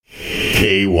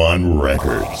K1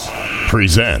 Records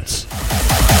presents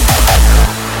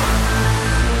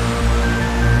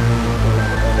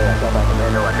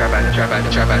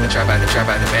Trap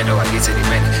out the bando, I get to the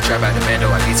money. Trap out the bando,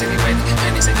 I get to the money.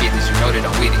 Pennies and fifties, you know that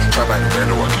I'm with it. Trap out the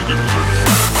bando, I get to the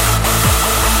money.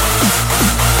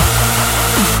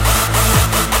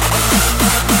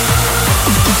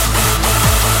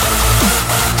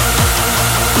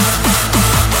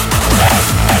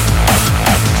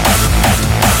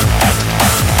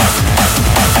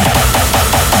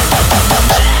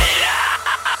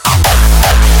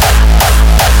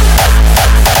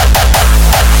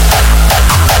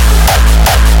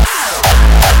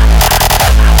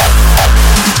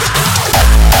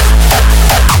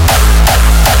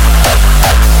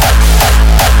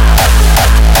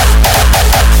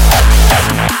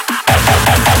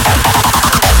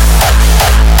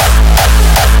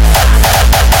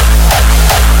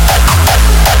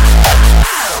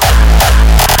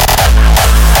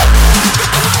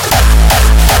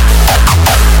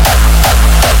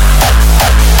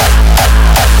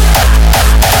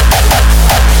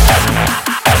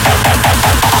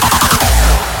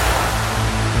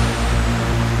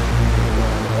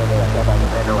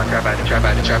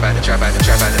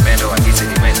 Trap out the bando, I get to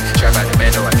the money. Trap out the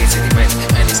bando, I get to the money.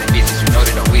 Pennies and fifties, you know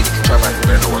that I'm with it. Trap out the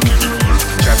bando, I get to the money.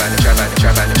 Trap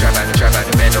out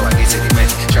the bando, I get to the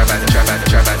money.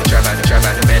 Trap out the